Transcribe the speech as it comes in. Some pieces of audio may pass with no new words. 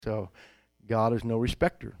So God is no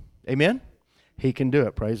respecter. Amen? He can do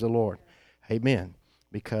it. Praise the Lord. Amen.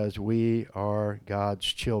 Because we are God's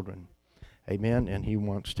children. Amen. And He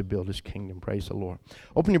wants to build His kingdom. Praise the Lord.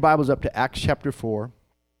 Open your Bibles up to Acts chapter 4.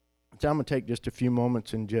 So I'm going to take just a few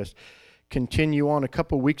moments and just continue on. A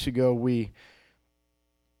couple of weeks ago, we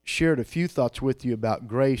shared a few thoughts with you about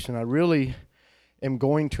grace, and I really am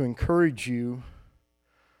going to encourage you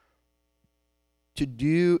to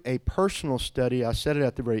do a personal study. I said it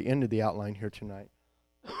at the very end of the outline here tonight.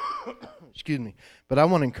 Excuse me. But I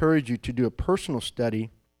want to encourage you to do a personal study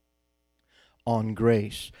on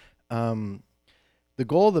grace. The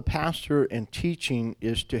goal of the pastor and teaching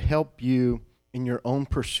is to help you in your own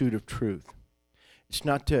pursuit of truth. It's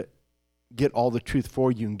not to get all the truth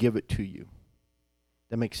for you and give it to you.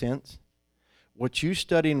 That makes sense? What you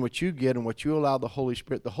study and what you get and what you allow the Holy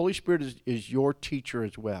Spirit is your teacher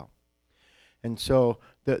as well. And so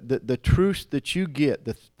the truth that you get,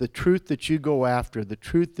 the truth that you go after, the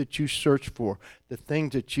truth that you search for, the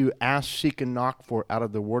things that you ask, seek, and knock for out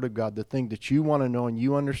of the Word of God, the things that you want to know and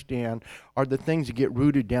you understand are the things that get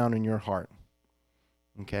rooted down in your heart.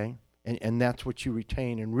 Okay? And that's what you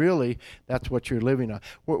retain. And really, that's what you're living on.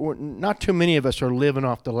 Not too many of us are living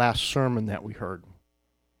off the last sermon that we heard.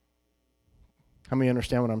 How many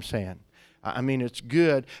understand what I'm saying? I mean, it's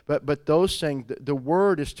good, but those things, the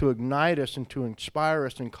Word is to ignite us and to inspire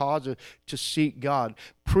us and cause us to seek God.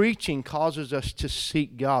 Preaching causes us to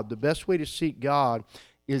seek God. The best way to seek God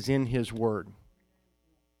is in His Word.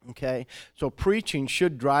 Okay? So preaching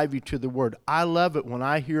should drive you to the Word. I love it when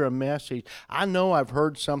I hear a message. I know I've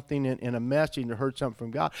heard something in a message or heard something from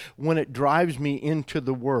God when it drives me into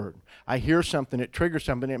the Word. I hear something, it triggers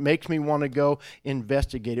something, it makes me want to go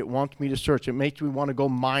investigate. It wants me to search. It makes me want to go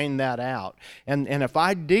mine that out. And if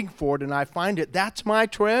I dig for it and I find it, that's my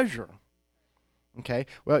treasure. Okay?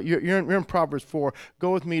 Well, you're in Proverbs 4.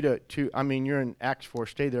 Go with me you're in Acts 4.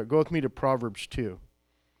 Stay there. Go with me to Proverbs 2.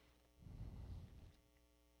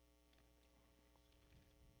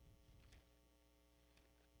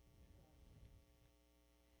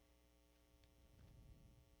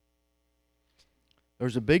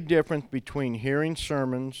 There's a big difference between hearing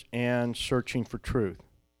sermons and searching for truth.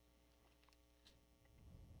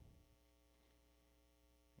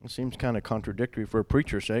 It seems kind of contradictory for a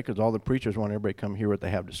preacher's sake, because all the preachers want everybody to come hear what they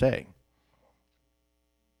have to say.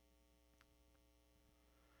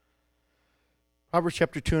 Proverbs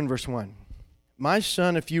chapter 2 and verse 1. My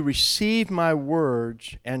son, if you receive my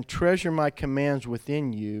words and treasure my commands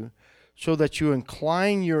within you, so that you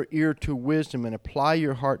incline your ear to wisdom and apply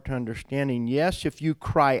your heart to understanding. Yes, if you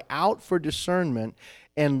cry out for discernment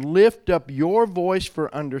and lift up your voice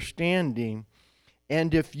for understanding,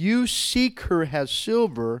 and if you seek her as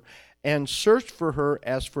silver and search for her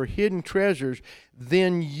as for hidden treasures,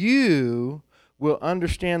 then you will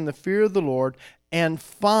understand the fear of the Lord and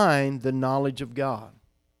find the knowledge of God.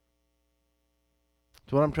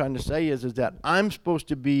 So what I'm trying to say is that I'm supposed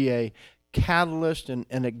to be a catalyst and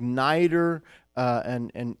an igniter,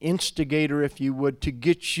 an instigator, if you would, to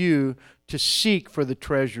get you to seek for the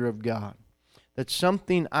treasure of God. That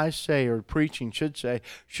something I say or preaching should say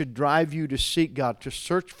should drive you to seek God, to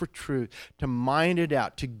search for truth, to mine it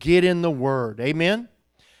out, to get in the Word. Amen?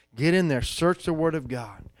 Get in there. Search the Word of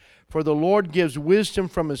God. For the Lord gives wisdom,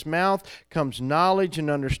 from His mouth comes knowledge and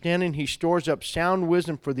understanding. He stores up sound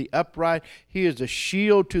wisdom for the upright. He is a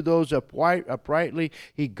shield to those uprightly.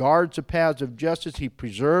 He guards the paths of justice. He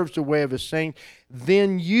preserves the way of His saints.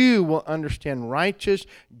 Then you will understand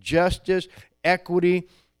justice, equity,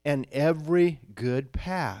 and every good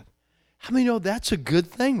path. How many know that's a good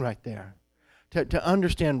thing right there? To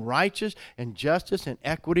understand righteous and justice and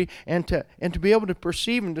equity, and to be able to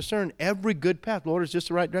perceive and discern every good path. Lord, is this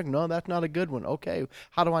the right direction? No, that's not a good one. Okay,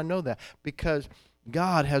 how do I know that? Because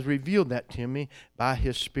God has revealed that to me by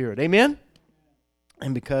His Spirit. Amen?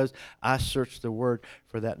 And because I search the Word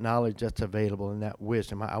for that knowledge that's available and that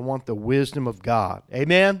wisdom. I want the wisdom of God.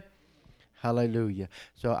 Amen? Hallelujah.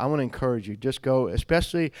 So I want to encourage you, just go,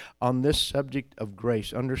 especially on this subject of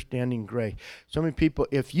grace, understanding grace. So many people,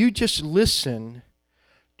 if you just listen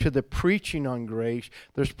to the preaching on grace,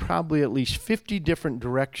 there's probably at least 50 different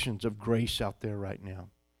directions of grace out there right now.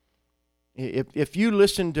 If you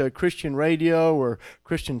listen to Christian radio or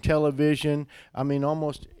Christian television, I mean,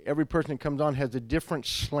 almost every person that comes on has a different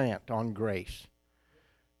slant on grace.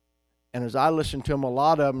 And as I listen to them, a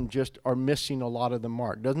lot of them just are missing a lot of the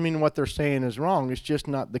mark. Doesn't mean what they're saying is wrong. It's just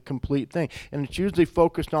not the complete thing. And it's usually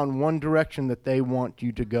focused on one direction that they want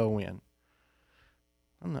you to go in.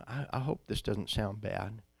 I hope this doesn't sound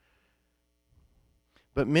bad.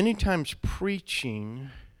 But many times preaching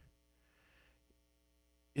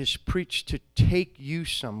is preached to take you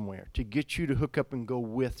somewhere, to get you to hook up and go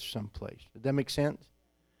with someplace. Does that make sense?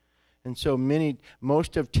 And so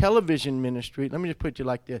most of television ministry, let me just put it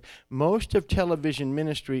like this. Most of television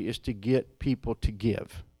ministry is to get people to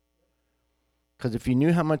give. Because if you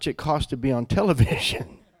knew how much it costs to be on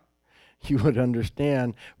television, you would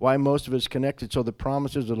understand why most of it's connected. So the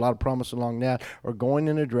promises, there's a lot of promise along that, are going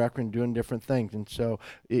in a direction and doing different things. And so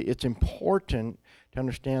it's important to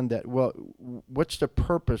understand that, well, what's the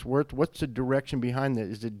purpose? What's the direction behind that?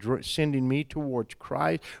 Is it sending me towards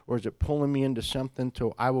Christ, or is it pulling me into something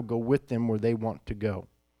so I will go with them where they want to go?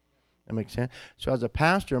 That makes sense? So as a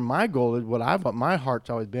pastor, my goal is my heart's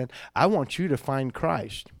always been, I want you to find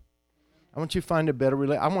Christ. I want you to find a better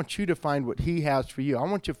relationship. I want you to find what He has for you. I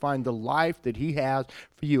want you to find the life that He has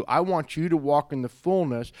for you. I want you to walk in the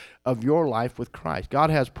fullness of your life with Christ. God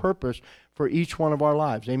has purpose for each one of our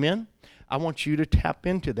lives. Amen? I want you to tap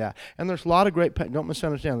into that. And there's a lot of great, don't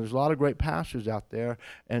misunderstand, there's a lot of great pastors out there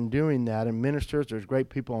and doing that, and ministers. There's great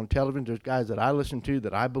people on television. There's guys that I listen to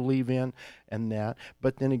that I believe in and that.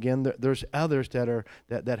 But then again, there's others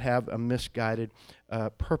that have a misguided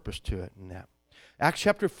purpose to it and that. Acts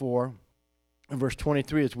chapter 4. Verse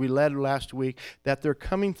 23, as we led last week, that they're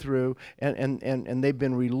coming through and they've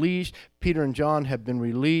been released. Peter and John have been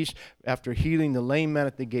released after healing the lame man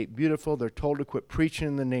at the gate beautiful. They're told to quit preaching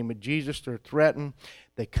in the name of Jesus. They're threatened.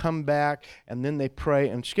 They come back and then they pray.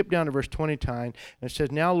 And skip down to verse 29. And it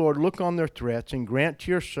says, now, Lord, look on their threats and grant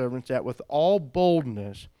to your servants that with all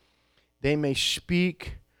boldness they may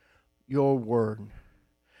speak your word.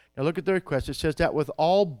 Now look at the request. It says that with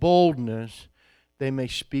all boldness they may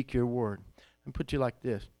speak your word. And put you like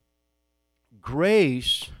this.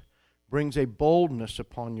 Grace brings a boldness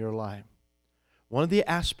upon your life. One of the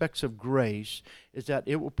aspects of grace is that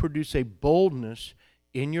it will produce a boldness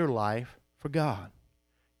in your life for God.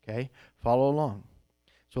 Okay? Follow along.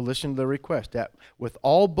 So listen to the request. That with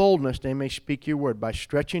all boldness they may speak your word by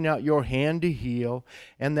stretching out your hand to heal,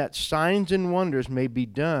 and that signs and wonders may be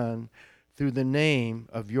done through the name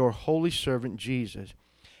of your holy servant Jesus.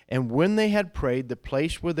 And when they had prayed, the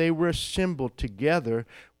place where they were assembled together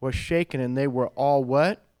was shaken, and they were all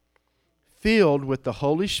what? Filled with the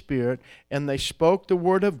Holy Spirit, and they spoke the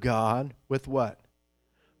word of God with what?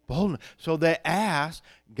 Boldness. So they asked,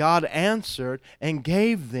 God answered, and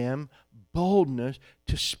gave them boldness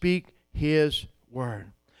to speak His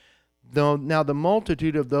word. Now the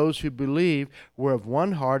multitude of those who believed were of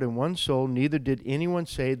one heart and one soul. Neither did anyone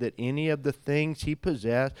say that any of the things he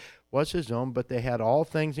possessed was his own, but they had all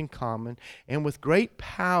things in common. And with great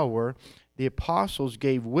power the apostles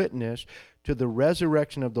gave witness to the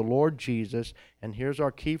resurrection of the Lord Jesus. And here's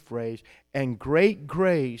our key phrase. And great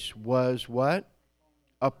grace was what?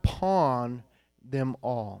 Upon them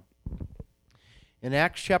all. In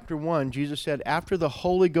Acts chapter 1, Jesus said, after the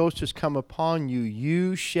Holy Ghost has come upon you,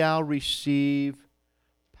 you shall receive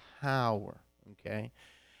power. Okay?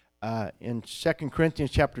 In 2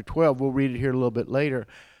 Corinthians chapter 12, we'll read it here a little bit later,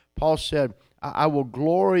 Paul said, I will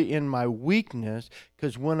glory in my weakness,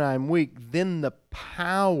 because when I'm weak, then the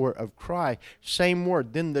power of Christ, same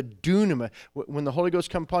word, then the dunamis. When the Holy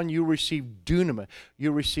Ghost comes upon you, you receive dunamis.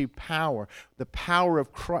 You receive power. The power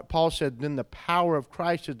of Christ, Paul said, then the power of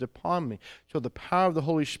Christ is upon me. So the power of the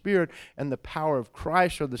Holy Spirit and the power of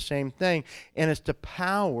Christ are the same thing, and it's the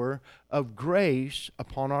power of grace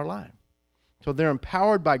upon our life. So they're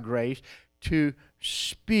empowered by grace to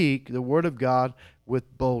speak the word of God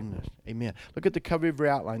with boldness. Amen. Look at the cover of your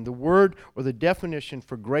outline. The word or the definition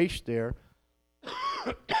for grace there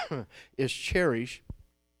is cherish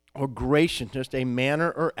or graciousness, a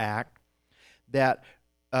manner or act that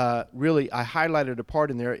really, I highlighted a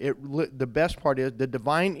part in there. The best part is the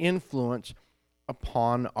divine influence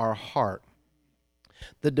upon our heart.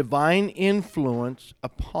 The divine influence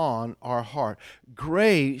upon our heart.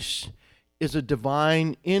 Grace is a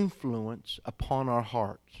divine influence upon our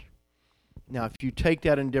hearts. Now, if you take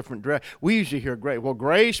that in different directions, we usually hear grace. Well,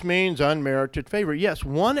 grace means unmerited favor. Yes,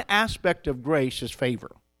 one aspect of grace is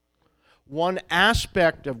favor. One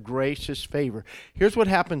aspect of grace is favor. Here's what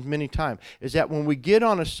happens many times, is that when we get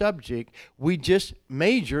on a subject, we just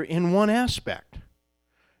major in one aspect.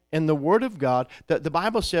 In the Word of God, the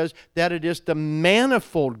Bible says that it is the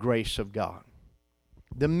manifold grace of God,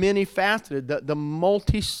 the many-faceted, the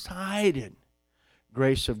multi-sided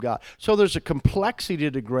grace of God. So there's a complexity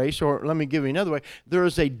to grace, or let me give you another way. There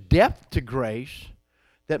is a depth to grace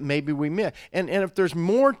that maybe we miss. And if there's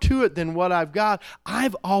more to it than what I've got,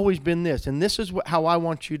 I've always been this, and this is how I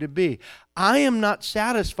want you to be. I am not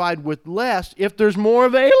satisfied with less if there's more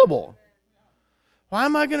available. Why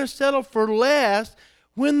am I going to settle for less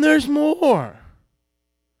when there's more?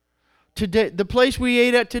 Today, the place we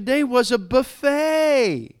ate at today was a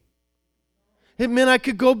buffet. It meant I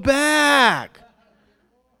could go back.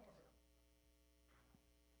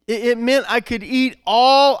 It meant I could eat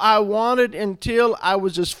all I wanted until I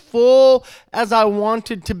was as full as I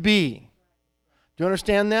wanted to be. Do you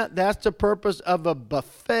understand that? That's the purpose of a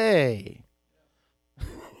buffet.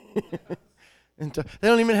 And so they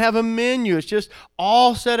don't even have a menu. It's just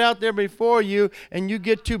all set out there before you, and you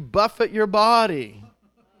get to buffet your body.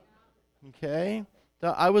 Okay? So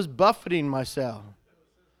I was buffeting myself.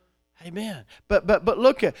 Amen. But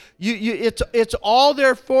look at you. It's all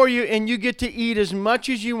there for you, and you get to eat as much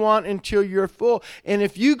as you want until you're full. And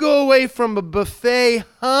if you go away from a buffet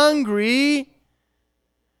hungry,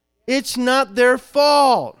 it's not their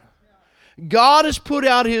fault. God has put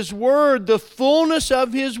out His Word, the fullness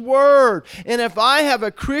of His Word. And if I have a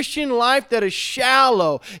Christian life that is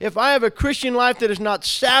shallow, if I have a Christian life that is not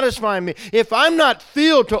satisfying me, if I'm not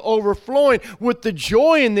filled to overflowing with the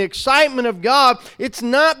joy and the excitement of God, it's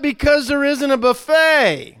not because there isn't a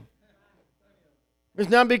buffet. It's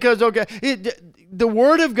not because, the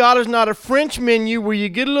Word of God is not a French menu where you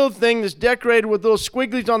get a little thing that's decorated with little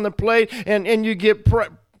squigglies on the plate and you get,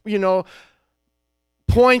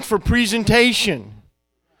 points for presentation.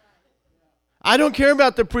 I don't care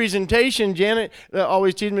about the presentation. Janet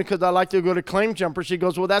always teases me because I like to go to Claim Jumper. She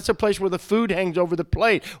goes, well, that's a place where the food hangs over the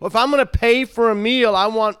plate. Well, if I'm going to pay for a meal, I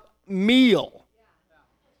want meal.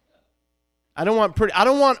 I don't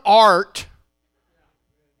want art.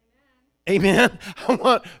 Amen. I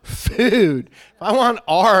want food. If I want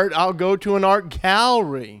art, I'll go to an art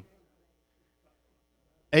gallery.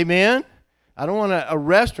 Amen. I don't want a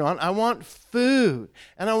restaurant. I want food.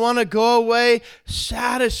 And I want to go away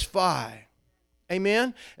satisfied.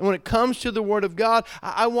 Amen? And when it comes to the Word of God,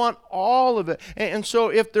 I want all of it. And so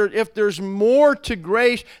if there's more to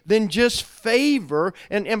grace than just favor,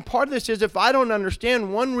 and part of this is if I don't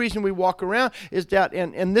understand, one reason we walk around is that,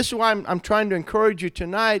 and this is why I'm trying to encourage you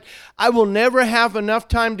tonight, I will never have enough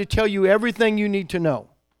time to tell you everything you need to know.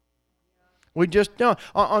 We just don't.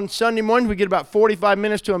 On Sunday morning, we get about 45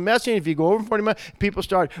 minutes to a message. If you go over 40 minutes, people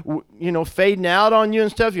start, fading out on you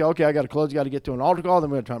and stuff. I got to close. Got to get to an altar call. Then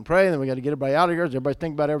we got to try and pray. Then we got to get everybody out of here. Everybody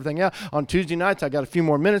think about everything else. On Tuesday nights, I got a few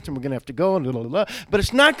more minutes, and we're going to have to go. And blah, blah, blah. But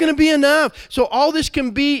it's not going to be enough. So all this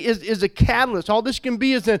can be is a catalyst. All this can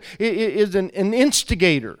be is an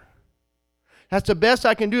instigator. That's the best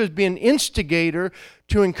I can do, is be an instigator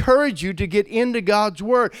to encourage you to get into God's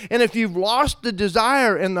Word. And if you've lost the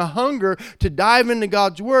desire and the hunger to dive into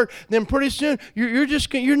God's Word, then pretty soon your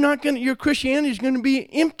Christianity is going to be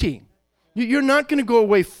empty. You're not going to go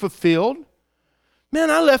away fulfilled. Man,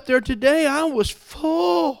 I left there today. I was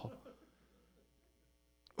full.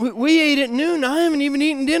 We ate at noon. I haven't even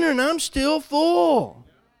eaten dinner, and I'm still full.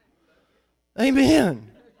 Amen.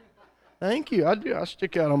 Thank you. I do. I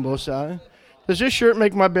stick out on both sides. Does this shirt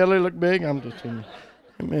make my belly look big? I'm just kidding.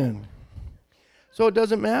 Amen. So it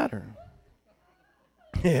doesn't matter.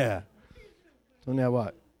 Yeah. So now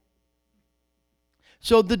what?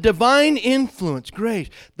 So the divine influence, grace,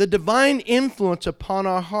 the divine influence upon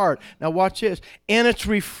our heart. Now watch this. And its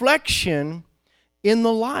reflection in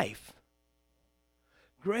the life.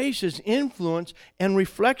 Grace is influence and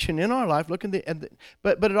reflection in our life. Look at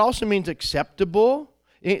but it also means acceptable.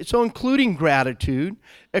 So including gratitude,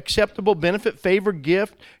 acceptable benefit, favor,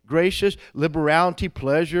 gift, gracious, liberality,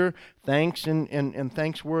 pleasure, thanks and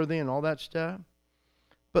thanksworthy and all that stuff.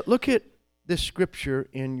 But look at this scripture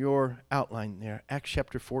in your outline there, Acts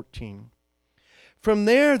chapter 14. From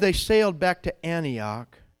there they sailed back to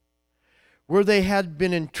Antioch, where they had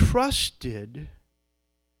been entrusted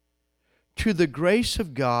to the grace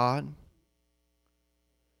of God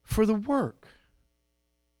for the work.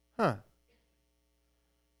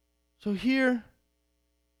 So here,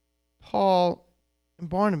 Paul and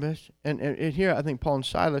Barnabas, and here I think Paul and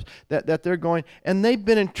Silas, that they're going, and they've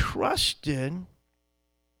been entrusted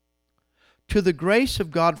to the grace of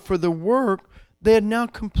God for the work they had now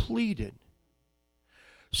completed.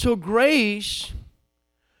 So grace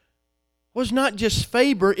was not just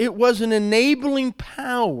favor, it was an enabling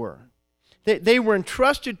power. They were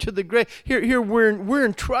entrusted to the grace. Here we're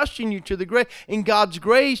entrusting you to the grace, and God's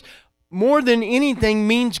grace more than anything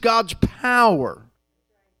means God's power.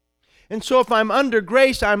 And so if I'm under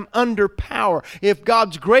grace, I'm under power. If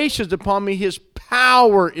God's grace is upon me, His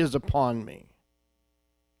power is upon me.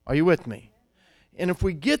 Are you with me? And if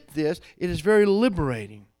we get this, it is very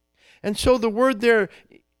liberating. And so the word there,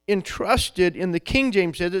 entrusted, in the King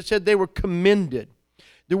James said they were commended.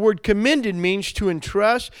 The word commended means to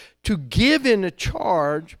entrust, to give in a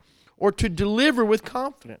charge, or to deliver with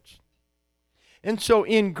confidence. And so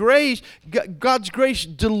in grace, God's grace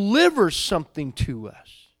delivers something to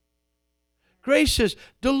us. Grace is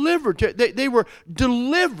delivered. They were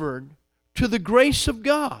delivered to the grace of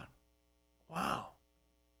God. Wow.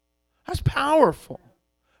 That's powerful.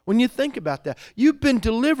 When you think about that, you've been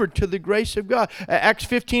delivered to the grace of God. Acts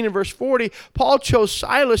 15 and verse 40, Paul chose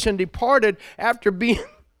Silas and departed after being,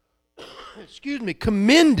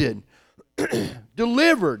 commended,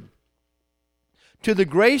 delivered to the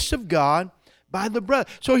grace of God by the brother.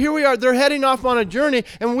 So here we are, they're heading off on a journey,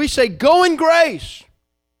 and we say, go in grace.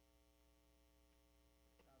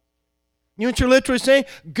 You know what you're literally saying?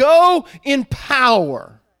 Go in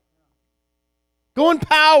power. Go in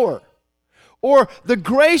power. Or the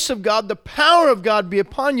grace of God, the power of God be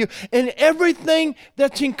upon you and everything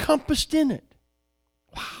that's encompassed in it.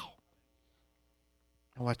 Wow.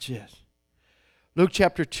 Now watch this. Luke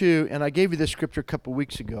chapter 2, and I gave you this scripture a couple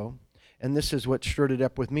weeks ago, and this is what stirred it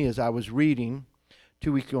up with me as I was reading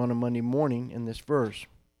 2 weeks ago on a Monday morning in this verse.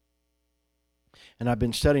 And I've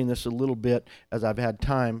been studying this a little bit as I've had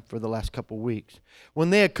time for the last couple weeks.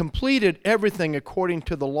 When they had completed everything according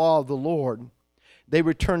to the law of the Lord, they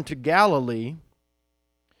returned to Galilee,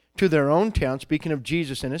 to their own town, speaking of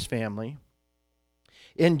Jesus and his family.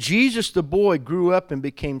 And Jesus the boy grew up and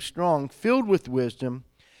became strong, filled with wisdom,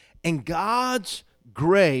 and God's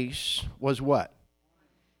grace was what?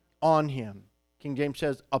 On him. King James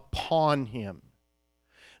says, upon him.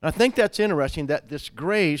 And I think that's interesting that this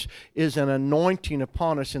grace is an anointing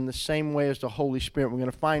upon us in the same way as the Holy Spirit. We're going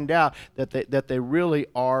to find out that they really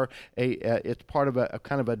are it's part of a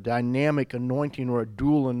kind of a dynamic anointing or a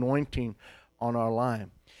dual anointing on our life.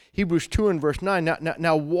 Hebrews 2 and verse 9.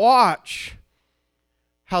 Now watch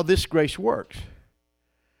how this grace works.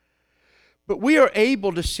 But we are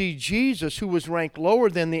able to see Jesus, who was ranked lower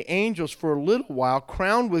than the angels for a little while,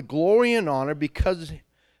 crowned with glory and honor because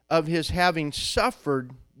of his having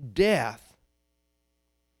suffered death,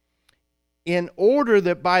 in order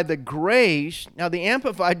that by the grace, now the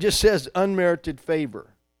Amplified just says unmerited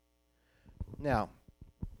favor. Now,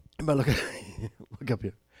 look up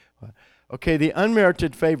here. Okay, the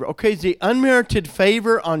unmerited favor. Okay, the unmerited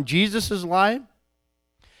favor on Jesus' life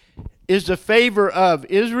is the favor of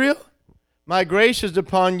Israel. My grace is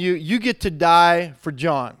upon you. You get to die for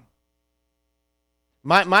John.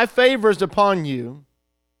 My favor is upon you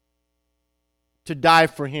to die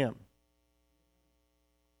for him.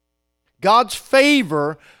 God's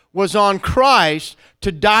favor was on Christ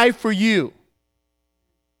to die for you.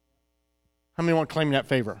 How many want to claim that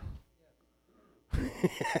favor?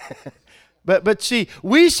 But see,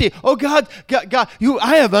 we see, oh God,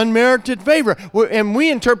 I have unmerited favor. And we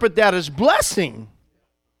interpret that as blessing.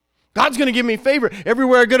 God's going to give me favor.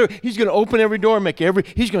 Everywhere I go to, he's going to open every door,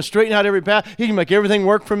 he's going to straighten out every path. He can make everything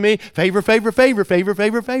work for me. Favor, favor, favor, favor,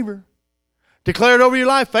 favor, favor. Declare it over your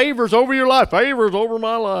life. Favors over your life. Favors over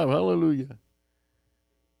my life. Hallelujah.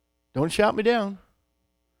 Don't shout me down.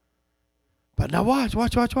 But now watch.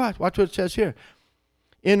 Watch what it says here.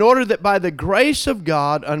 In order that by the grace of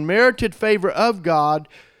God, unmerited favor of God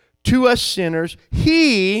to us sinners,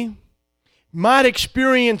 he might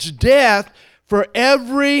experience death for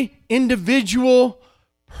every individual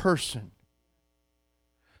person.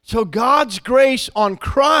 So God's grace on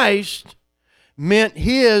Christ meant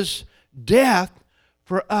his death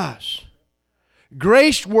for us.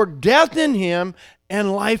 Grace worked death in him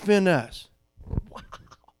and life in us. Wow.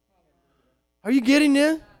 Are you getting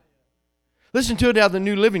this? Listen to it out of the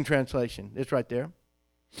New Living Translation. It's right there.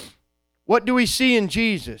 What do we see in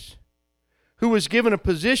Jesus, who was given a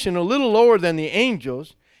position a little lower than the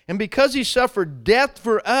angels, and because he suffered death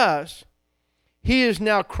for us, he is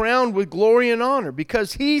now crowned with glory and honor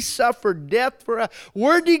because he suffered death for us.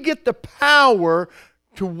 Where did he get the power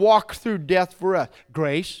to walk through death for us?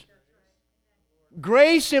 Grace.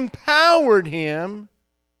 Grace empowered him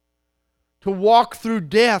to walk through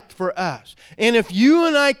death for us. And if you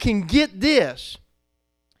and I can get this,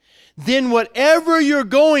 then whatever you're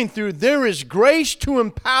going through, there is grace to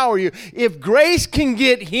empower you. If grace can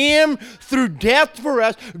get him through death for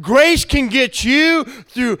us, grace can get you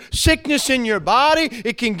through sickness in your body.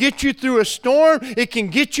 It can get you through a storm. It can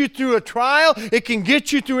get you through a trial. It can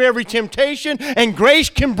get you through every temptation. And grace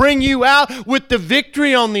can bring you out with the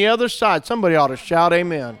victory on the other side. Somebody ought to shout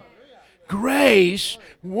amen. Grace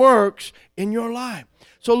works in your life.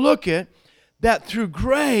 So look at that through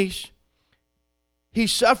grace, he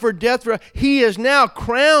suffered death for us. He is now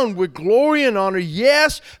crowned with glory and honor.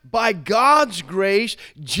 Yes, by God's grace,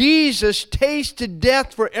 Jesus tasted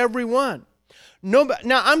death for everyone. Now,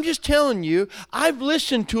 I'm just telling you, I've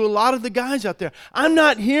listened to a lot of the guys out there. I'm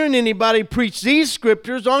not hearing anybody preach these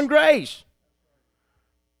scriptures on grace.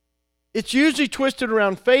 It's usually twisted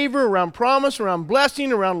around favor, around promise, around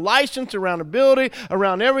blessing, around license, around ability,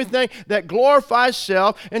 around everything that glorifies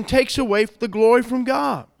self and takes away the glory from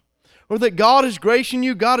God. Or that God is gracing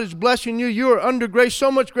you, God is blessing you, you are under grace,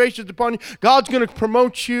 so much grace is upon you, God's going to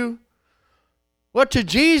promote you. Well, to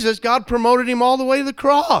Jesus, God promoted him all the way to the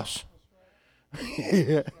cross.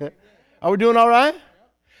 Are we doing all right?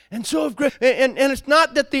 And so, and it's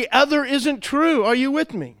not that the other isn't true. Are you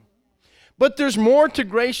with me? But there's more to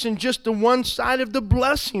grace than just the one side of the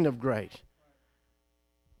blessing of grace.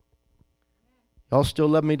 Y'all still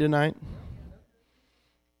love me tonight?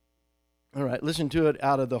 All right, listen to it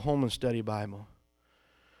out of the Home and Study Bible.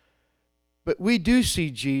 But we do see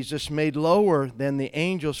Jesus made lower than the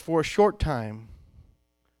angels for a short time.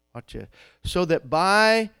 Watch it. So that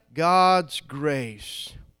by God's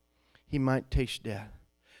grace, he might taste death.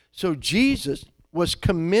 So Jesus was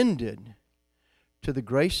commended to the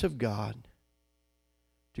grace of God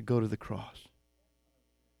to go to the cross.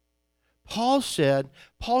 Paul said,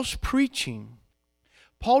 Paul's preaching,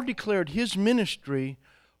 Paul declared his ministry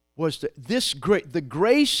was that the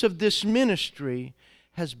grace of this ministry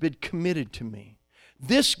has been committed to me.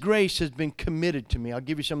 This grace has been committed to me. I'll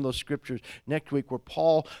give you some of those scriptures next week where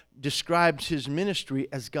Paul describes his ministry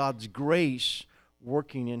as God's grace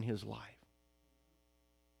working in his life.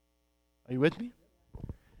 Are you with me?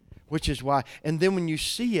 Which is why. And then when you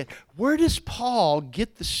see it, where does Paul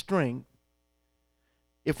get the strength?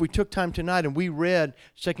 If we took time tonight and we read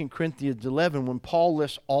 2 Corinthians 11, when Paul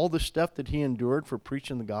lists all the stuff that he endured for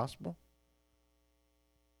preaching the gospel,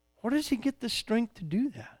 where does he get the strength to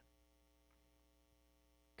do that?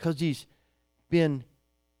 Because he's been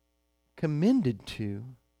commended to,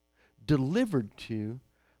 delivered to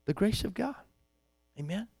the grace of God.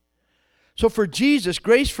 Amen? So for Jesus,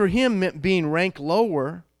 grace for him meant being ranked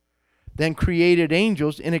lower than created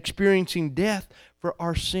angels and experiencing death for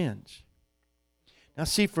our sins. Now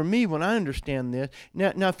see, for me, when I understand this,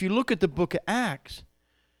 now if you look at the book of Acts,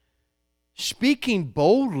 speaking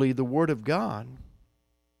boldly the word of God,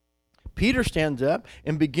 Peter stands up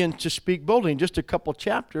and begins to speak boldly. In just a couple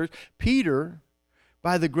chapters, Peter,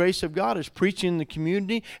 by the grace of God, is preaching in the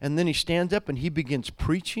community, and then he stands up and he begins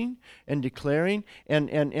preaching and declaring,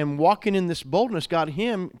 and walking in this boldness got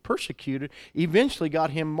him persecuted, eventually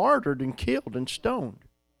got him martyred and killed and stoned.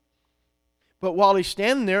 But while he's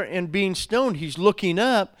standing there and being stoned, he's looking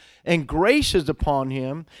up and grace is upon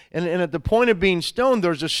him. And at the point of being stoned,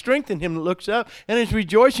 there's a strength in him that looks up and is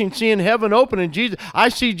rejoicing, seeing heaven open. And Jesus, I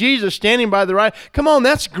see Jesus standing by the right. Come on,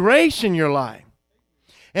 that's grace in your life.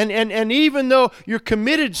 And even though you're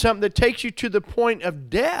committed to something that takes you to the point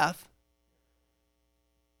of death,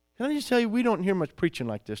 can I just tell you, we don't hear much preaching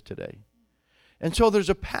like this today. And so there's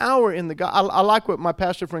a power in the God. I like what my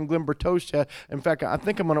pastor friend Glenn Berteau said. In fact, I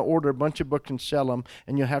think I'm going to order a bunch of books and sell them,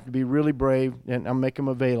 and you'll have to be really brave, and I'll make them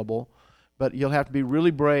available, but you'll have to be really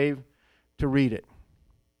brave to read it.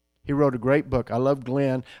 He wrote a great book. I love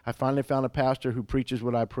Glenn. I finally found a pastor who preaches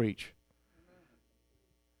what I preach.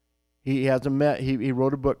 He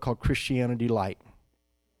wrote a book called Christianity Light.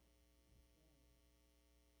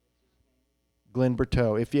 Glenn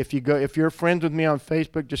Berteau. If you're friends with me on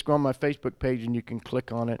Facebook, just go on my Facebook page and you can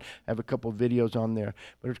click on it. I have a couple of videos on there.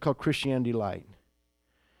 But it's called Christianity Light.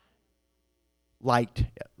 Light.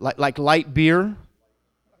 Like light beer.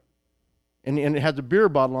 And it has a beer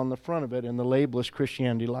bottle on the front of it, and the label is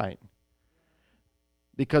Christianity Light.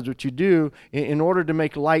 Because what you do, in order to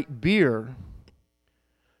make light beer,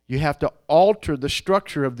 you have to alter the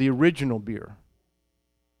structure of the original beer.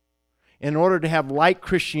 In order to have light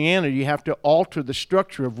Christianity, you have to alter the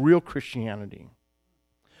structure of real Christianity.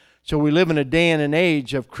 So we live in a day and an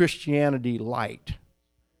age of Christianity light.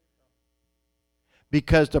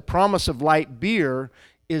 Because the promise of light beer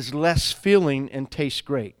is less filling and tastes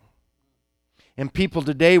great. And people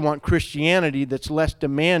today want Christianity that's less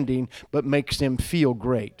demanding but makes them feel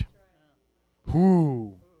great.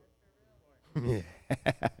 Whoo.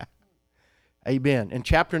 Amen. And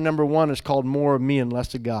chapter number 1 is called More of Me and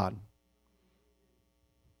Less of God.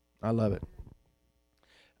 I love it.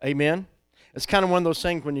 Amen. It's kind of one of those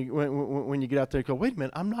things when you get out there, you go, wait a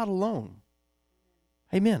minute, I'm not alone.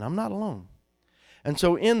 Amen. I'm not alone. And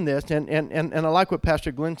so in this, and I like what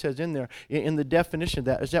Pastor Glenn says in there, in the definition of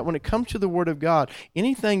that, is that when it comes to the Word of God,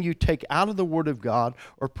 anything you take out of the Word of God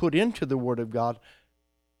or put into the Word of God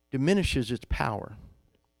diminishes its power.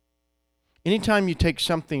 Anytime you take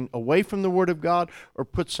something away from the Word of God or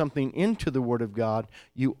put something into the Word of God,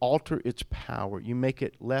 you alter its power. You make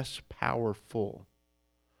it less powerful.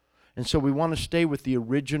 And so we want to stay with the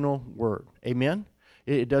original Word. Amen?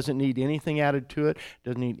 It doesn't need anything added to it.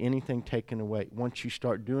 Doesn't need anything taken away. Once you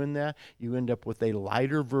start doing that, you end up with a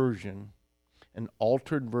lighter version, an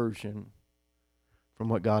altered version from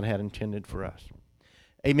what God had intended for us.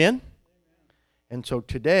 Amen? And so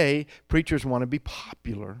today, preachers want to be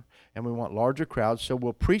popular, and we want larger crowds, so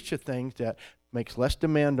we'll preach the things that makes less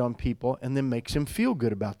demand on people and then makes them feel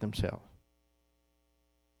good about themselves.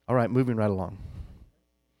 All right, moving right along.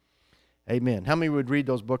 Amen. How many would read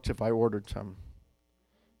those books if I ordered some?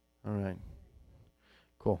 All right.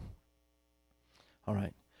 Cool. All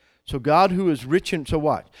right. So God who is rich in, so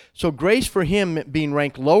what? So grace for him being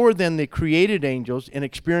ranked lower than the created angels and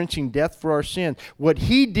experiencing death for our sins. What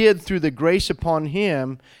he did through the grace upon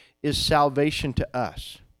him is salvation to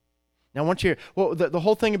us. Now I want you to hear, well, the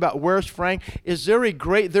whole thing about where's Frank,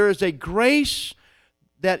 there is a grace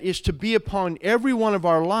that is to be upon every one of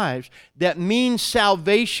our lives that means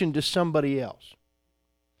salvation to somebody else.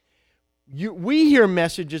 We hear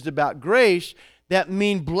messages about grace that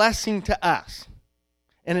mean blessing to us,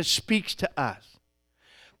 and it speaks to us.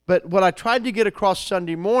 But what I tried to get across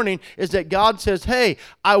Sunday morning is that God says, hey,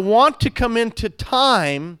 I want to come into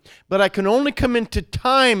time, but I can only come into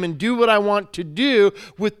time and do what I want to do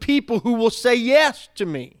with people who will say yes to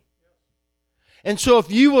me. And so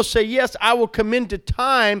if you will say, yes, I will come into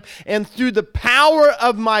time, and through the power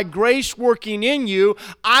of my grace working in you,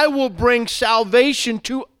 I will bring salvation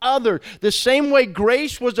to others. The same way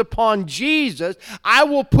grace was upon Jesus, I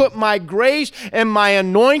will put my grace and my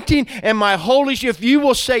anointing and my Holy Spirit. If you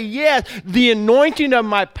will say yes, the anointing of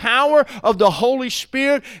my power of the Holy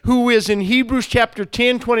Spirit, who is in Hebrews chapter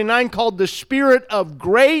 10:29 called the Spirit of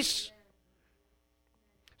grace.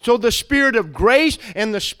 So the Spirit of grace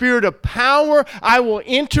and the Spirit of power, I will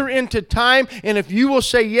enter into time, and if you will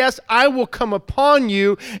say yes, I will come upon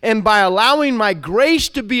you, and by allowing my grace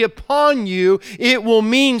to be upon you, it will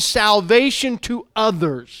mean salvation to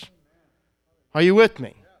others. Are you with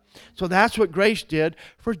me? So that's what grace did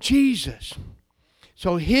for Jesus.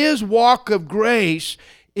 So his walk of grace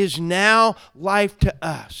is now life to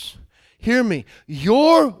us. Hear me.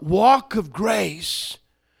 Your walk of grace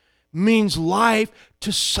means life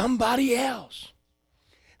to somebody else.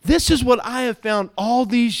 This is what I have found all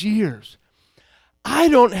these years. I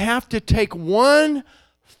don't have to take one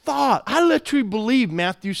thought. I literally believe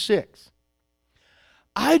Matthew 6.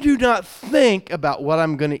 I do not think about what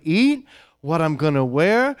I'm going to eat, what I'm going to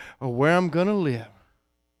wear, or where I'm going to live.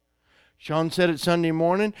 Sean said it Sunday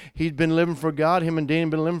morning. He's been living for God. Him and Dean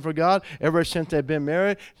have been living for God ever since they've been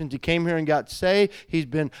married. Since he came here and got saved, he's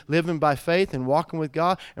been living by faith and walking with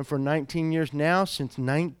God. And for 19 years now, since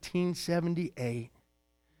 1978.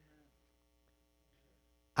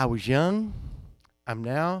 I was young. I'm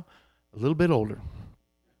now a little bit older.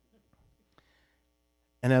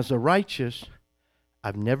 And as a righteous,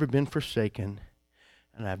 I've never been forsaken,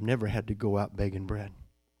 and I've never had to go out begging bread.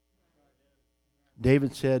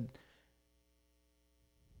 David said,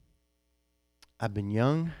 I've been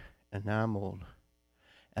young, and now I'm old.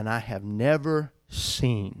 And I have never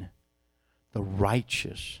seen the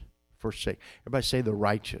righteous forsaken. Everybody say the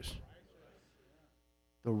righteous.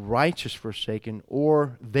 The righteous forsaken,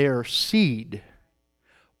 or their seed.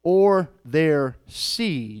 Or their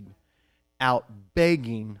seed out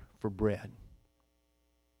begging for bread.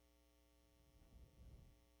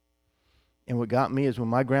 And what got me is when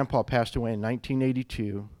my grandpa passed away in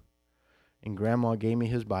 1982, and Grandma gave me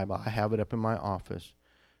his Bible. I have it up in my office.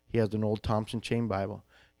 He has an old Thompson Chain Bible.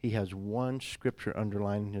 He has one scripture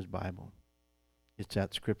underlined in his Bible. It's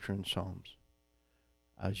that scripture in Psalms.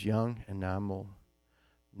 I was young, and now I'm old.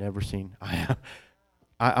 Never seen.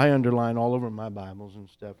 I underline all over my Bibles and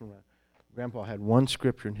stuff. Grandpa had one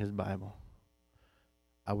scripture in his Bible.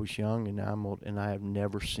 I was young, and now I'm old, and I have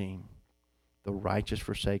never seen the righteous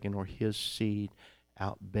forsaken or his seed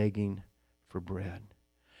out begging for bread.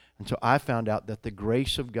 And so I found out that the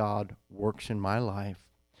grace of God works in my life.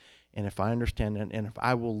 And if I understand that, and if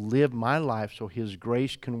I will live my life so his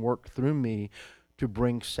grace can work through me to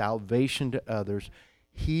bring salvation to others,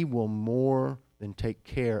 he will more than take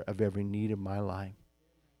care of every need of my life.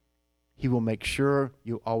 He will make sure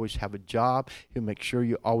you always have a job. He'll make sure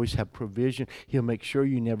you always have provision. He'll make sure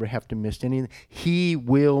you never have to miss anything. He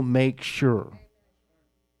will make sure.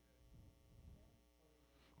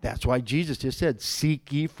 That's why Jesus just said,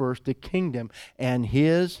 seek ye first the kingdom and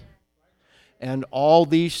his, and all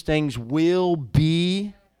these things will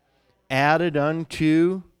be added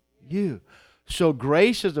unto you. So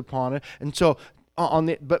grace is upon it. And so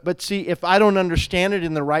but see, if I don't understand it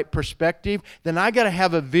in the right perspective, then I got to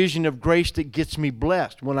have a vision of grace that gets me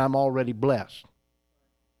blessed when I'm already blessed.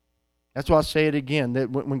 That's why I'll say it again,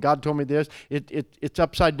 that when God told me this, it's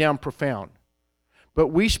upside down profound. But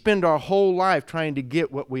we spend our whole life trying to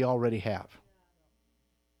get what we already have.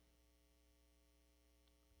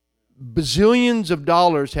 Bazillions of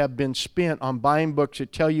dollars have been spent on buying books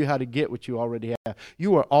that tell you how to get what you already have.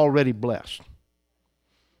 You are already blessed.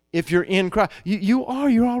 If you're in Christ, you're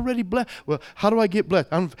already blessed. Well, how do I get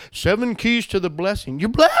blessed? 7 keys to the blessing. You're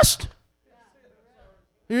blessed.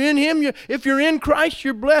 You're in Him. If you're in Christ,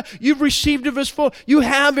 you're blessed. You've received of His full. You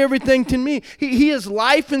have everything to me. He is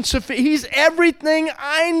life and sufficient. He's everything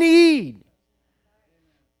I need.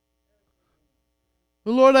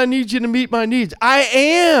 Lord, I need you to meet my needs. I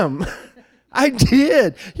am. I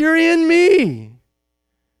did. You're in me.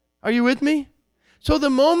 Are you with me? So the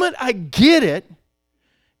moment I get it,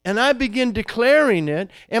 and I begin declaring it,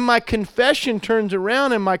 and my confession turns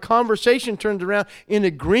around, and my conversation turns around in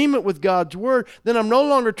agreement with God's Word, then I'm no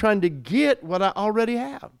longer trying to get what I already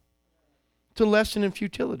have. It's a lesson in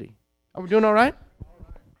futility. Are we doing all right?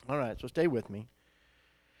 All right, so stay with me.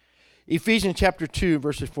 Ephesians chapter 2,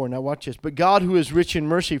 verses 4. Now watch this. But God, who is rich in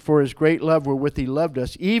mercy for His great love wherewith He loved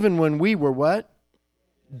us, even when we were what?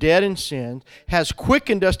 Dead in sins, has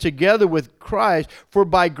quickened us together with Christ, for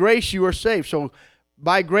by grace you are saved. So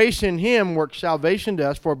by grace in Him works salvation to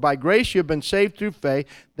us, for by grace you have been saved through faith,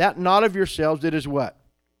 that not of yourselves, it is what?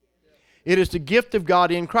 It is the gift of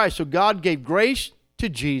God in Christ. So God gave grace to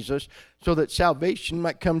Jesus so that salvation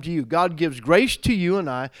might come to you. God gives grace to you and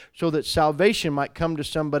I so that salvation might come to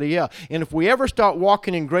somebody else. And if we ever start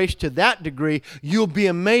walking in grace to that degree, you'll be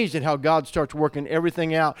amazed at how God starts working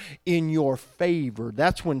everything out in your favor.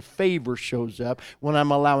 That's when favor shows up. When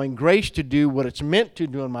I'm allowing grace to do what it's meant to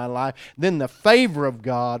do in my life, then the favor of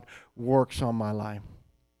God works on my life.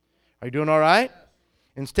 Are you doing all right?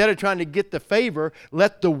 Instead of trying to get the favor,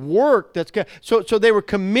 let the work that's... So they were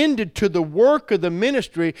commended to the work of the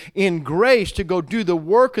ministry in grace to go do the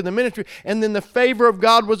work of the ministry, and then the favor of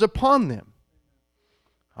God was upon them.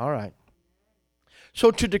 All right.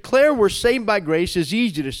 So to declare we're saved by grace is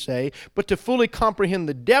easy to say, but to fully comprehend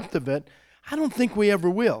the depth of it, I don't think we ever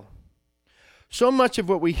will. So much of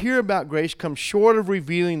what we hear about grace comes short of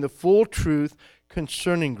revealing the full truth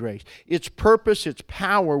concerning grace. Its purpose, its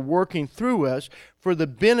power working through us for the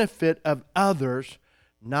benefit of others,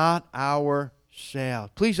 not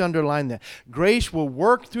ourselves. Please underline that. Grace will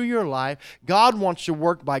work through your life. God wants to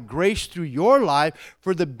work by grace through your life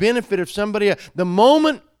for the benefit of somebody else. The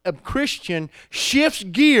moment a Christian shifts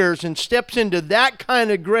gears and steps into that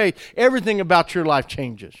kind of grace, everything about your life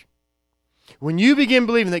changes. When you begin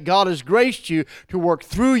believing that God has graced you to work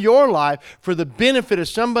through your life for the benefit of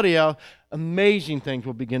somebody else, amazing things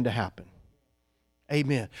will begin to happen.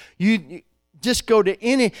 Amen. You just go to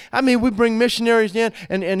any... we bring missionaries in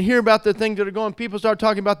and hear about the things that are going. People start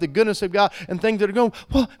talking about the goodness of God and things that are going.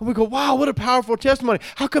 Well, and we go, wow, what a powerful testimony.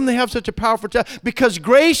 How come they have such a powerful testimony? Because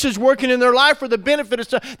grace is working in their life for the benefit of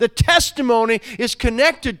some. The testimony is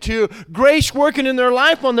connected to grace working in their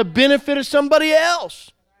life on the benefit of somebody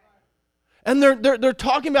else. And they're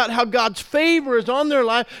talking about how God's favor is on their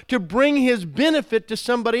life to bring His benefit to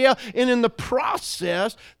somebody else. And in the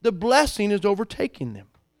process, the blessing is overtaking them.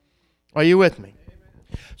 Are you with me?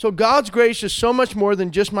 So God's grace is so much more than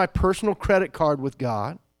just my personal credit card with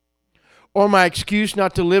God or my excuse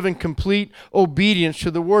not to live in complete obedience to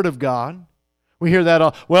the Word of God. We hear that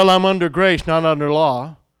all, well, I'm under grace, not under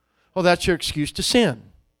law. Well, that's your excuse to sin,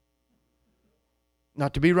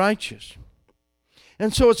 not to be righteous.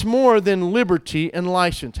 And so it's more than liberty and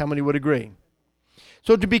license. How many would agree?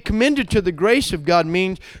 So to be commended to the grace of God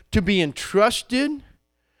means to be entrusted,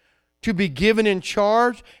 to be given in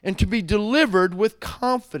charge, and to be delivered with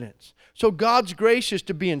confidence. So God's grace is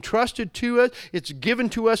to be entrusted to us, it's given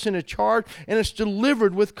to us in a charge, and it's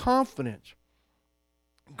delivered with confidence.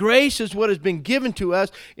 Grace is what has been given to us,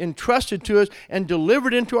 entrusted to us, and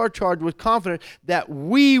delivered into our charge with confidence that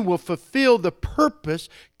we will fulfill the purpose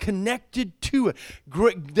connected to it.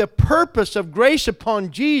 The purpose of grace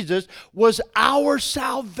upon Jesus was our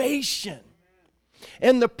salvation.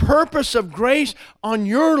 And the purpose of grace on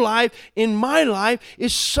your life, in my life,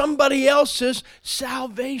 is somebody else's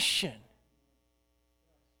salvation.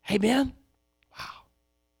 Amen? Wow.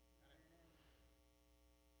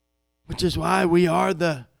 Which is why we are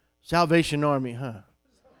the Salvation Army, huh?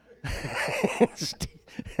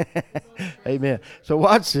 Amen. So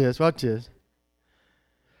watch this.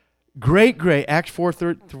 Great grace, Acts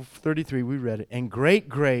 4:33, we read it. And great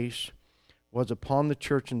grace was upon the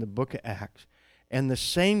church in the book of Acts. And the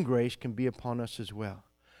same grace can be upon us as well.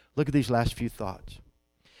 Look at these last few thoughts.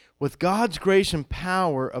 With God's grace and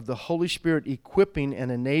power of the Holy Spirit equipping and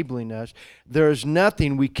enabling us, there is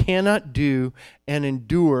nothing we cannot do and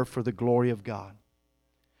endure for the glory of God.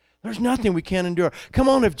 There's nothing we can't endure. Come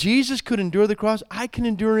on, if Jesus could endure the cross, I can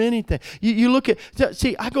endure anything. You look at,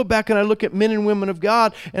 see, I go back and I look at men and women of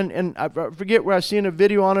God, and I forget where I seen a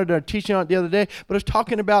video on it or teaching on it the other day, but it's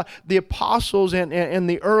talking about the apostles and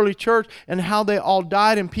the early church and how they all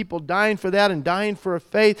died, and people dying for that and dying for a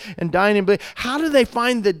faith and dying in belief. How do they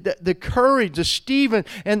find the courage, the Stephen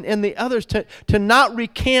and the others to not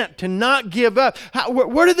recant, to not give up?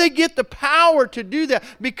 Where did they get the power to do that?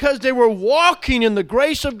 Because they were walking in the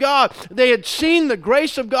grace of God. They had seen the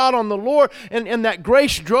grace of God on the Lord, and that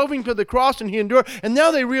grace drove him to the cross, and he endured. And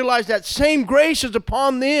now they realize that same grace is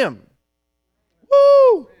upon them.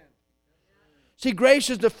 Woo! See, grace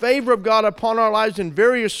is the favor of God upon our lives in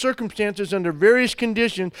various circumstances, under various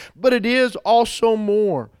conditions, but it is also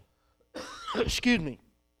more. Excuse me.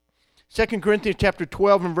 2 Corinthians chapter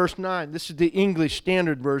 12 and verse 9. This is the English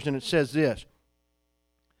Standard Version. It says this.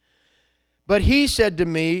 But he said to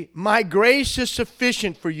me, my grace is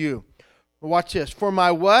sufficient for you. Watch this. For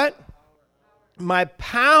my what? My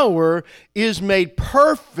power is made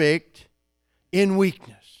perfect in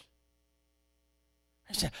weakness.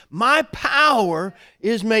 I said, my power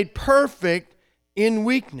is made perfect in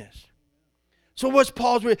weakness. So what's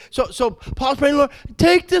Paul's? So Paul's praying, Lord,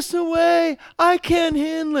 take this away. I can't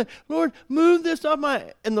handle it. Lord, move this off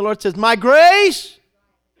my. And the Lord says, my grace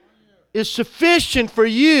is sufficient for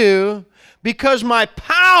you, because my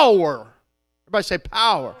power, everybody say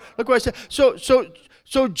power. Look what I said.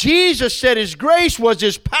 So Jesus said his grace was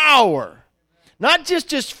his power. Not just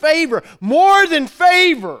his favor, more than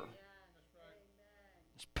favor.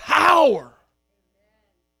 It's power.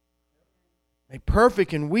 Made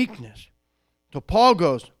perfect in weakness. So Paul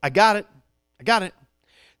goes, I got it.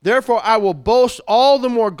 Therefore, I will boast all the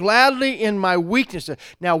more gladly in my weaknesses.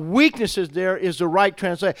 Now, weaknesses there is the right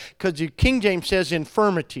translation, because the King James says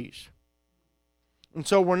infirmities. And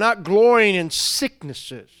so we're not glorying in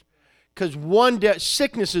sicknesses, because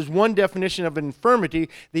sickness is one definition of infirmity,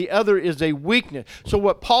 the other is a weakness. So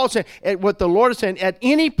what Paul's saying, what the Lord is saying, at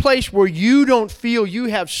any place where you don't feel you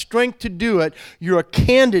have strength to do it, you're a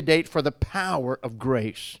candidate for the power of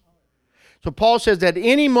grace. So Paul says that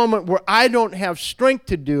any moment where I don't have strength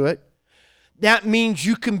to do it, that means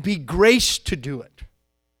you can be graced to do it.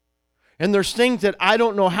 And there's things that I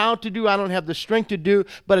don't know how to do, I don't have the strength to do,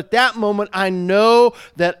 but at that moment I know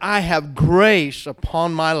that I have grace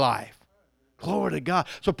upon my life. Glory to God.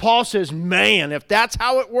 So Paul says, man, if that's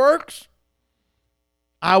how it works,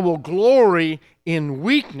 I will glory in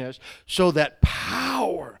weakness, so that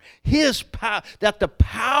power, his power, that the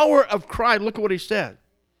power of Christ, look at what he said.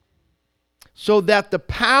 So that the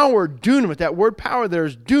power, dunamis, that word power there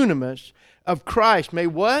is dunamis, of Christ may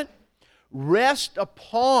what? Rest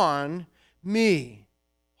upon me.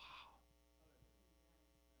 Wow.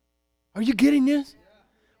 Are you getting this?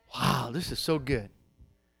 Wow, this is so good.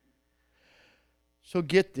 So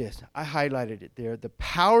get this. I highlighted it there. The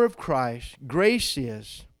power of Christ, grace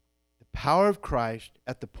is the power of Christ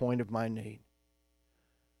at the point of my need.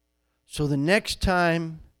 So the next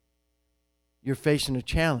time you're facing a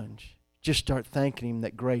challenge, just start thanking him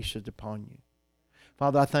that grace is upon you.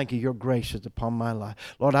 Father, I thank you, your grace is upon my life.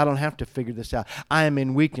 Lord, I don't have to figure this out. I am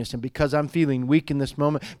in weakness, and because I'm feeling weak in this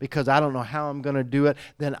moment, because I don't know how I'm going to do it,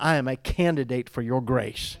 then I am a candidate for your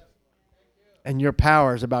grace. And your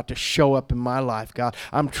power is about to show up in my life, God.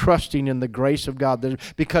 I'm trusting in the grace of God,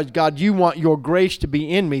 because, God, you want your grace to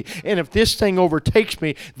be in me. And if this thing overtakes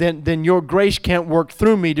me, then your grace can't work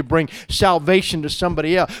through me to bring salvation to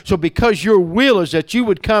somebody else. So because your will is that you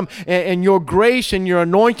would come and your grace and your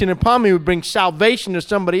anointing upon me would bring salvation to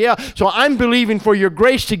somebody else. So I'm believing for your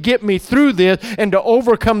grace to get me through this and to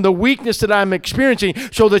overcome the weakness that I'm experiencing,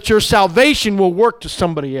 so that your salvation will work to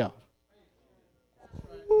somebody else.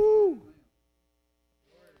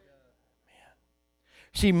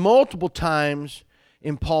 See, multiple times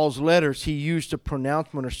in Paul's letters, he used a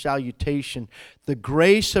pronouncement or salutation. The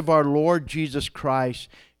grace of our Lord Jesus Christ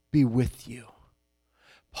be with you.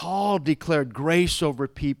 Paul declared grace over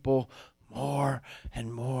people more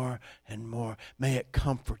and more and more. May it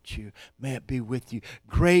comfort you. May it be with you.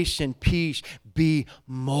 Grace and peace be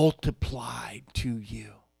multiplied to you.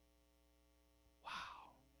 Wow.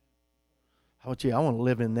 How about you? I want to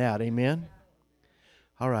live in that. Amen?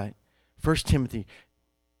 All right. 1 Timothy.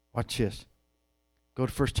 Watch this. Go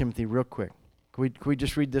to 1 Timothy real quick. Can we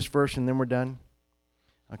just read this verse and then we're done?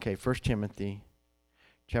 Okay, 1 Timothy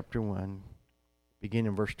chapter 1, beginning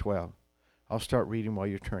in verse 12. I'll start reading while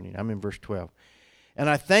you're turning. I'm in verse 12. And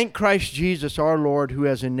I thank Christ Jesus our Lord who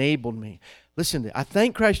has enabled me. Listen to this. I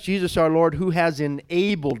thank Christ Jesus our Lord who has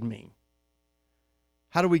enabled me.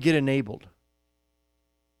 How do we get enabled?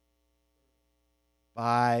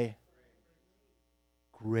 By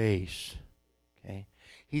grace. Okay?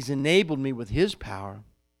 He's enabled me with His power.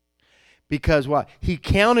 Because what? He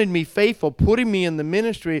counted me faithful, putting me in the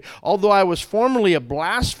ministry, although I was formerly a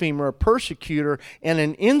blasphemer, a persecutor, and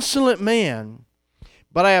an insolent man.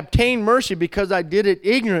 But I obtained mercy because I did it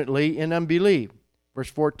ignorantly in unbelief. Verse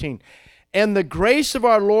 14. And the grace of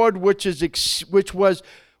our Lord, the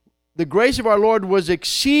grace of our Lord was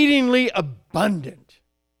exceedingly abundant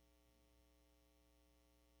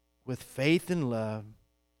with faith and love,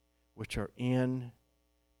 which are in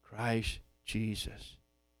Christ Jesus.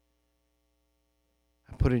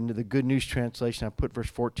 I put it into the Good News Translation. I put verse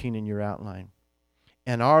 14 in your outline.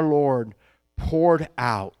 And our Lord poured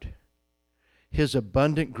out His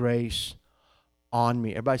abundant grace on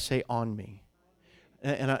me. Everybody say on me.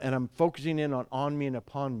 And I'm focusing in on me and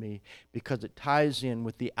upon me because it ties in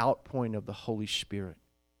with the outpouring of the Holy Spirit.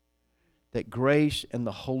 That grace and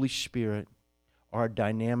the Holy Spirit are a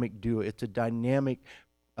dynamic duo. It's a dynamic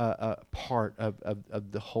part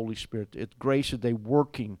of the Holy Spirit. It's grace is a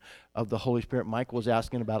working of the Holy Spirit. Michael was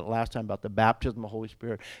asking about it last time, about the baptism of the Holy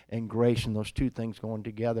Spirit and grace, and those two things going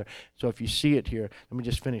together. So if you see it here, let me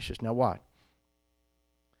just finish this. Now what?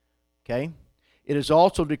 Okay? It is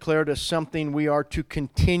also declared as something we are to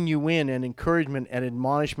continue in, an encouragement and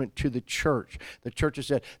admonishment to the church. The church has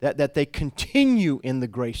said that they continue in the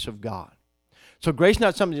grace of God. So grace is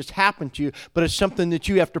not something that just happened to you, but it's something that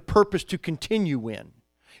you have to purpose to continue in.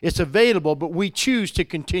 It's available, but we choose to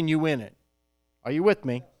continue in it. Are you with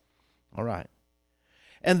me? All right.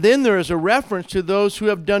 And then there is a reference to those who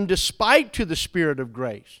have done despite to the Spirit of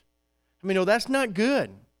grace. I mean, no, that's not good.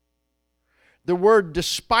 The word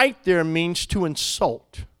despite there means to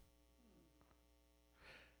insult.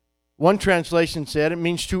 One translation said it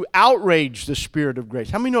means to outrage the Spirit of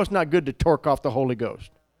grace. How many know it's not good to torque off the Holy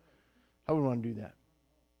Ghost? How would we want to do that?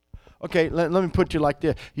 Okay, let me put you like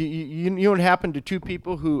this. You know what happened to two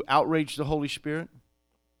people who outraged the Holy Spirit?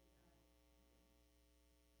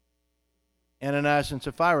 Ananias and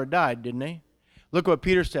Sapphira died, didn't they? Look what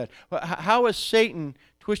Peter said. How has Satan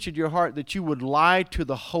twisted your heart that you would lie to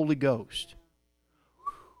the Holy Ghost?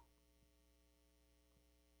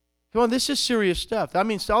 Come on, this is serious stuff. I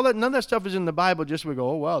mean, none of that stuff is in the Bible just we go,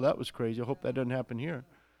 oh, wow, that was crazy. I hope that doesn't happen here.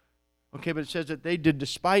 Okay, but it says that they did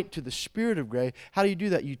despite to the Spirit of grace. How do you do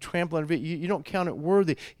that? You trample on it. You don't count it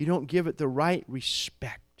worthy. You don't give it the right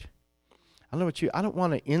respect. I don't know about you. I don't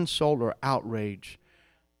want to insult or outrage.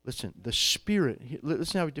 Listen, the Spirit.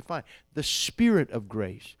 Listen how we define the Spirit of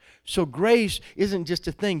grace. So grace isn't just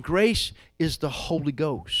a thing. Grace is the Holy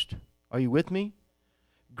Ghost. Are you with me?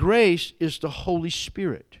 Grace is the Holy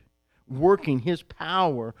Spirit working, His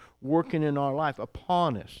power working in our life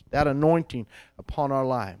upon us. That anointing upon our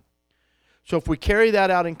life. So if we carry that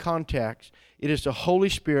out in context, it is the Holy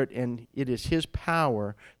Spirit and it is His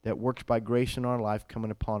power that works by grace in our life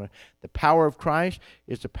coming upon us. The power of Christ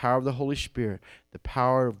is the power of the Holy Spirit, the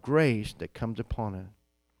power of grace that comes upon us.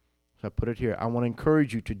 So I put it here. I want to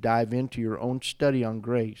encourage you to dive into your own study on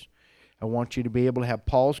grace. I want you to be able to have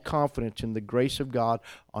Paul's confidence in the grace of God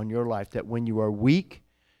on your life, that when you are weak,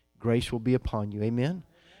 grace will be upon you. Amen?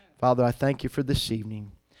 Father, I thank you for this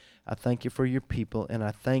evening. I thank you for your people, and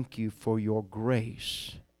I thank you for your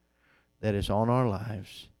grace that is on our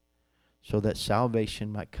lives so that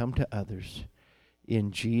salvation might come to others.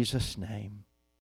 In Jesus' name.